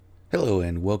Hello,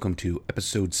 and welcome to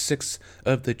episode 6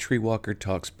 of the Tree Walker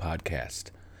Talks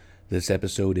podcast. This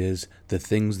episode is The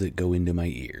Things That Go Into My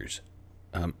Ears.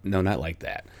 No, not like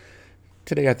that.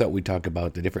 Today I thought we'd talk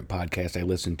about the different podcasts I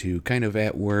listen to kind of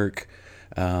at work,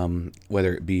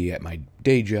 whether it be at my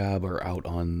day job or out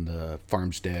on the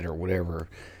farmstead or whatever.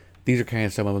 These are kind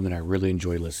of some of them that I really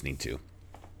enjoy listening to.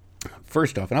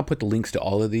 First off, and I'll put the links to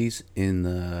all of these in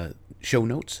the show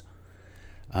notes.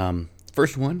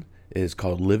 First one is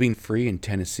called Living Free in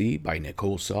Tennessee by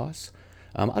Nicole Sauce.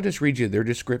 I'll just read you their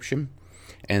description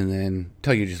and then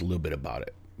tell you just a little bit about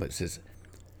it. But it says,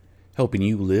 helping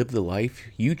you live the life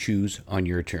you choose on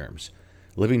your terms.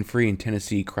 Living Free in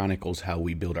Tennessee chronicles how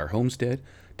we build our homestead,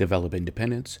 develop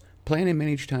independence, plan and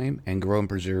manage time, and grow and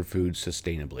preserve food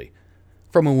sustainably.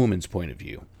 From a woman's point of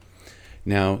view.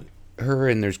 Now, her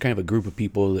and there's kind of a group of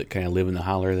people that kind of live in the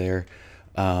holler there.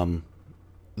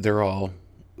 They're all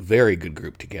very good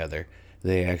group together.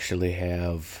 They actually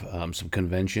have some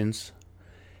conventions,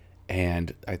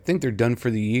 and I think they're done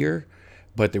for the year,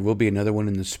 but there will be another one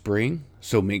in the spring,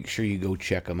 so make sure you go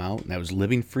check them out. And that was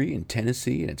Living Free in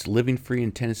Tennessee, and it's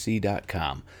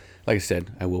livingfreeintennessee.com. Like I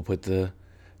said, I will put the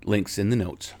links in the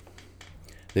notes.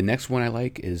 The next one I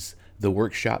like is The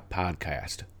Workshop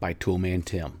Podcast by Toolman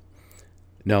Tim.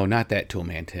 No, not that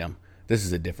Toolman Tim. This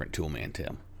is a different Toolman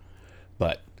Tim.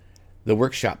 But the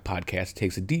Workshop Podcast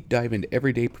takes a deep dive into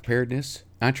everyday preparedness,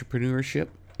 entrepreneurship,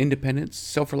 independence,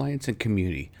 self-reliance, and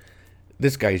community.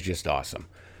 This guy's just awesome.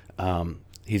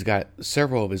 He's got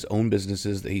several of his own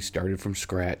businesses that he started from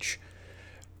scratch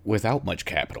without much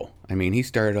capital. I mean, he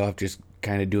started off just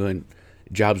kind of doing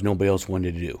jobs nobody else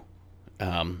wanted to do.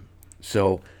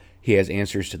 So he has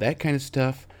answers to that kind of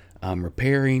stuff,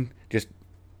 repairing. Just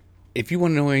if you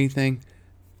want to know anything,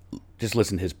 just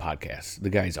listen to his podcast.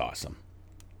 The guy's awesome.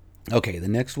 Okay, the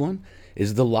next one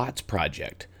is the LOTS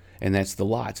Project, and that's the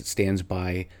LOTS. It stands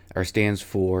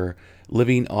for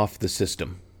living off the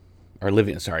system, or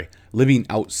living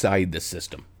outside the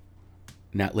system,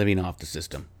 not living off the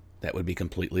system. That would be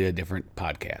completely a different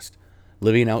podcast.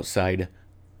 Living outside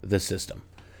the system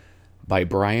by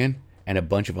Brian and a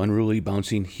bunch of unruly,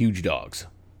 bouncing, huge dogs.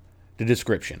 The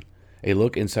description: a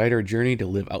look inside our journey to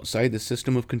live outside the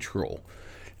system of control.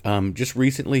 Just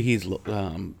recently, he's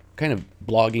kind of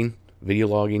blogging, video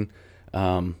logging,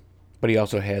 but he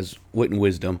also has wit and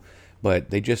wisdom. But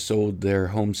they just sold their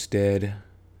homestead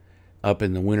up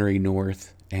in the wintry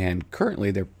north, and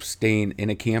currently they're staying in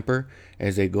a camper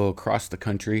as they go across the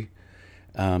country,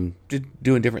 just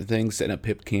doing different things, setting up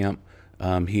pip camp.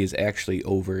 He is actually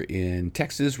over in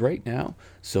Texas right now,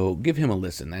 so give him a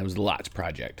listen. That was the LOTS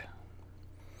Project.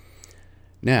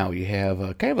 Now you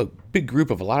have kind of a big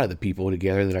group of a lot of the people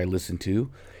together that I listen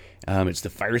to. It's the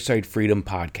Fireside Freedom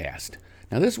Podcast.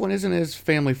 Now this one isn't as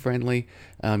family friendly.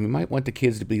 You might want the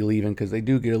kids to be leaving because they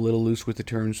do get a little loose with the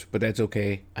terms, but that's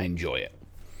okay. I enjoy it.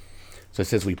 So it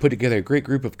says we put together a great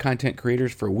group of content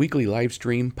creators for a weekly live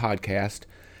stream podcast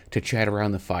to chat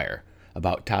around the fire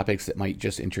about topics that might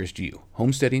just interest you.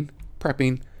 Homesteading,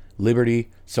 prepping, liberty,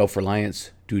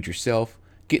 self-reliance, do-it-yourself,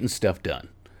 getting stuff done.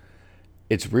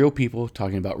 It's real people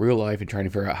talking about real life and trying to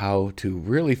figure out how to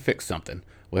really fix something,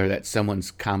 whether that's someone's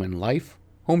common life,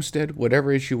 homestead,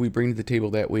 whatever issue we bring to the table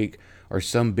that week, or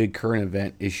some big current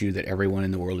event issue that everyone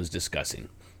in the world is discussing.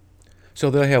 So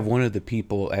they'll have one of the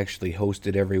people actually host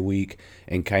it every week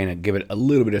and kind of give it a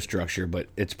little bit of structure, but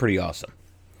it's pretty awesome.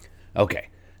 Okay,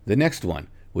 the next one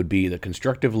would be the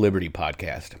Constructive Liberty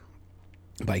Podcast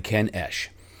by Ken Esch.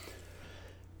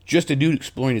 Just a dude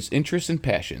exploring his interests and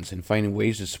passions and finding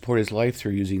ways to support his life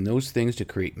through using those things to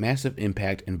create massive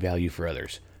impact and value for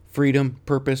others. Freedom,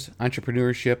 purpose,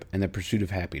 entrepreneurship, and the pursuit of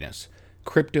happiness.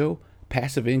 Crypto,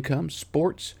 passive income,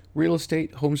 sports, real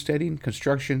estate, homesteading,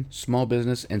 construction, small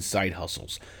business, and side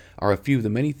hustles are a few of the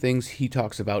many things he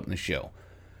talks about in the show.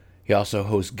 He also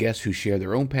hosts guests who share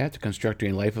their own path to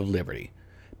constructing a life of liberty.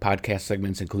 Podcast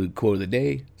segments include Quote of the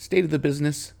Day, State of the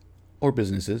Business, or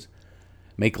Businesses,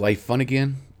 Make Life Fun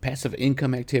Again, Passive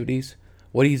Income Activities,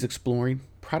 What He's Exploring,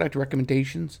 Product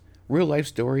Recommendations, Real Life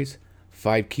Stories,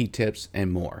 5 Key Tips,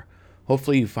 and more.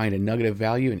 Hopefully you find a nugget of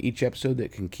value in each episode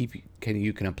that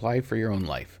you can apply for your own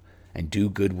life and do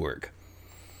good work.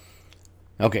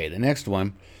 Okay, the next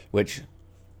one, which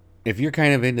if you're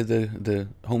kind of into the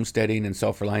homesteading and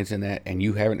self-reliance in that and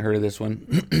you haven't heard of this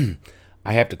one,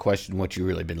 I have to question what you've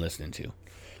really been listening to.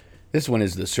 This one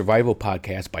is the Survival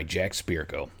Podcast by Jack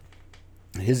Spirko.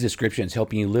 His description is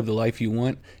helping you live the life you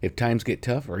want if times get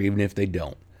tough or even if they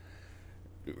don't.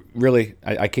 Really,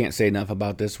 I can't say enough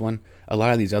about this one. A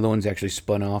lot of these other ones actually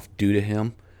spun off due to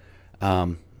him.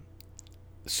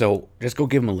 So just go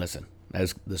give him a listen.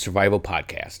 That's the Survival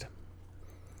Podcast.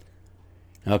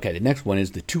 Okay, the next one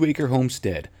is The 2 Acre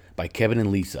Homestead by Kevin and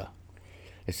Lisa.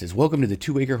 It says, welcome to the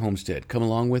 2 Acre Homestead. Come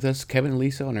along with us, Kevin and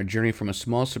Lisa, on our journey from a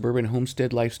small suburban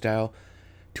homestead lifestyle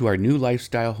to our new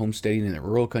lifestyle homesteading in the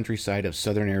rural countryside of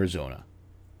southern Arizona.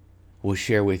 We'll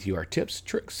share with you our tips,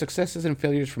 tricks, successes, and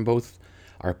failures from both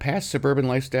our past suburban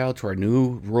lifestyle to our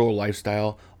new rural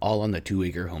lifestyle, all on the 2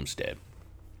 Acre Homestead.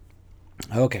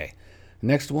 Okay,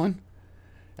 next one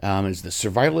is the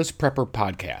Survivalist Prepper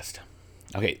Podcast.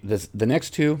 Okay, the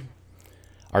next two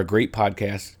are great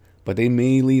podcasts, but they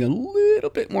may lean a little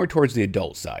bit more towards the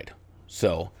adult side.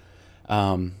 So,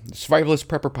 Survivalist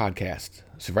Prepper Podcast.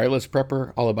 Survivalist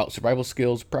Prepper, all about survival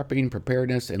skills, prepping,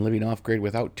 preparedness, and living off-grid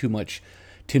without too much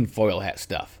tinfoil hat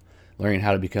stuff. Learning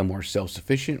how to become more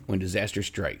self-sufficient when disaster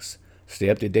strikes. Stay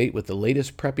up to date with the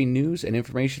latest prepping news and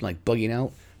information like bugging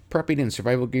out, prepping and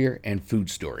survival gear, and food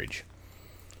storage.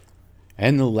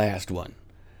 And the last one.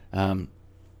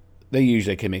 They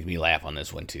usually can make me laugh on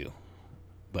this one too.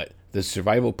 But the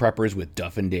Survival Preppers with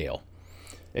Duff and Dale.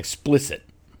 Explicit.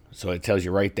 So it tells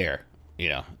you right there,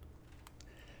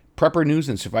 Prepper News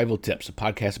and Survival Tips, a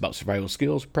podcast about survival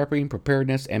skills, prepping,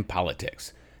 preparedness, and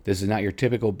politics. This is not your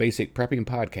typical basic prepping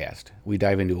podcast. We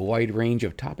dive into a wide range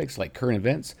of topics like current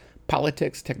events,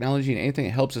 politics, technology, and anything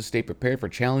that helps us stay prepared for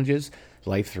challenges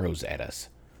life throws at us.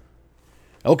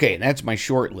 Okay, that's my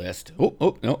short list.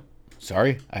 Oh, no.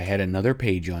 Sorry, I had another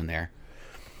page on there.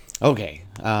 Okay,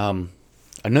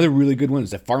 another really good one is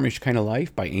The Farmish Kind of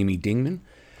Life by Amy Dingman.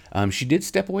 She did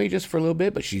step away just for a little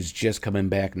bit, but she's just coming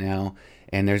back now.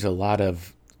 And there's a lot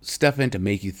of stuff in to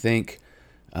make you think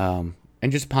and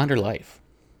just ponder life.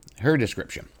 Her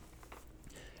description.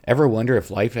 Ever wonder if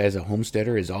life as a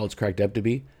homesteader is all it's cracked up to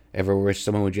be? Ever wish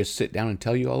someone would just sit down and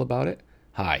tell you all about it?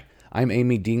 Hi, I'm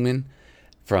Amy Dingman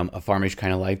from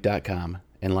afarmishkindoflife.com,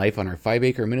 and life on our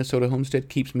 5-acre Minnesota homestead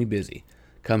keeps me busy.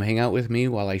 Come hang out with me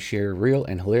while I share a real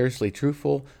and hilariously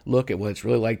truthful look at what it's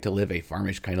really like to live a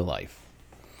farmish kind of life.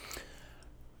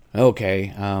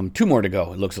 Okay, 2 more to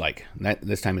go, it looks like.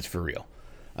 This time it's for real.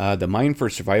 The Mind for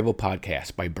Survival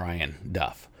podcast by Brian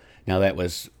Duff. Now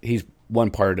he's one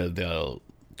part of the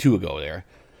 2 ago there.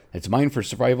 It's Mind for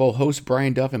Survival. Host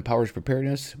Brian Duff empowers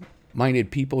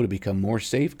preparedness-minded people to become more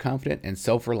safe, confident, and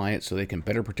self-reliant so they can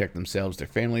better protect themselves, their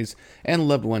families, and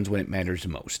loved ones when it matters the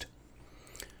most.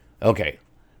 Okay,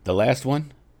 the last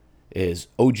one is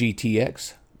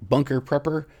OGTX, Bunker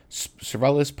Prepper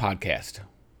Survivalist Podcast.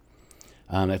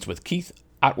 That's with Keith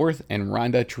Otworth and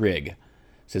Rhonda Trigg. It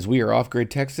says, we are Off-Grid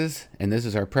Texas, and this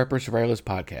is our Prepper Survivalist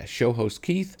Podcast. Show hosts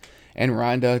Keith and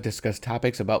Rhonda discuss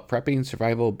topics about prepping,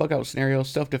 survival, bug-out scenarios,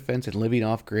 self-defense, and living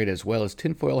off-grid, as well as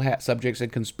tinfoil hat subjects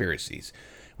and conspiracies.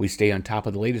 We stay on top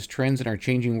of the latest trends in our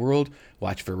changing world,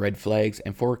 watch for red flags,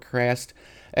 and forecast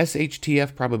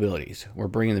SHTF probabilities. We're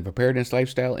bringing the preparedness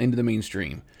lifestyle into the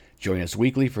mainstream. Join us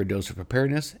weekly for a dose of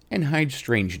preparedness and hide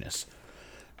strangeness.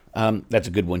 That's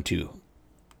a good one, too.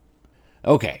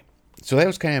 Okay, so that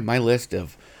was kind of my list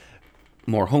of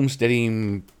more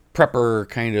homesteading, prepper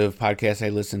kind of podcasts I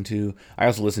listen to. I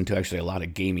also listen to actually a lot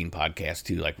of gaming podcasts,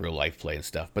 too, like real life play and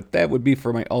stuff. But that would be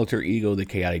for my alter ego, the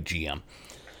Chaotic GM.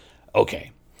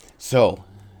 Okay, so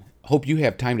hope you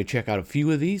have time to check out a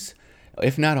few of these,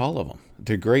 if not all of them.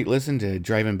 They're great listen to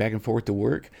driving back and forth to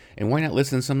work, and why not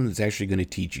listen to something that's actually going to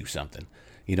teach you something?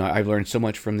 I've learned so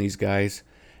much from these guys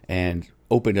and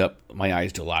opened up my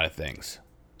eyes to a lot of things.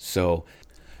 So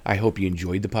I hope you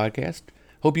enjoyed the podcast.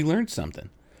 Hope you learned something.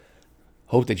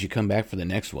 Hope that you come back for the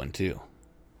next one, too.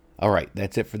 All right,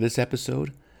 that's it for this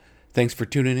episode. Thanks for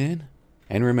tuning in.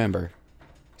 And remember,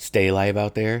 stay alive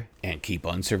out there and keep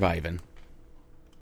on surviving.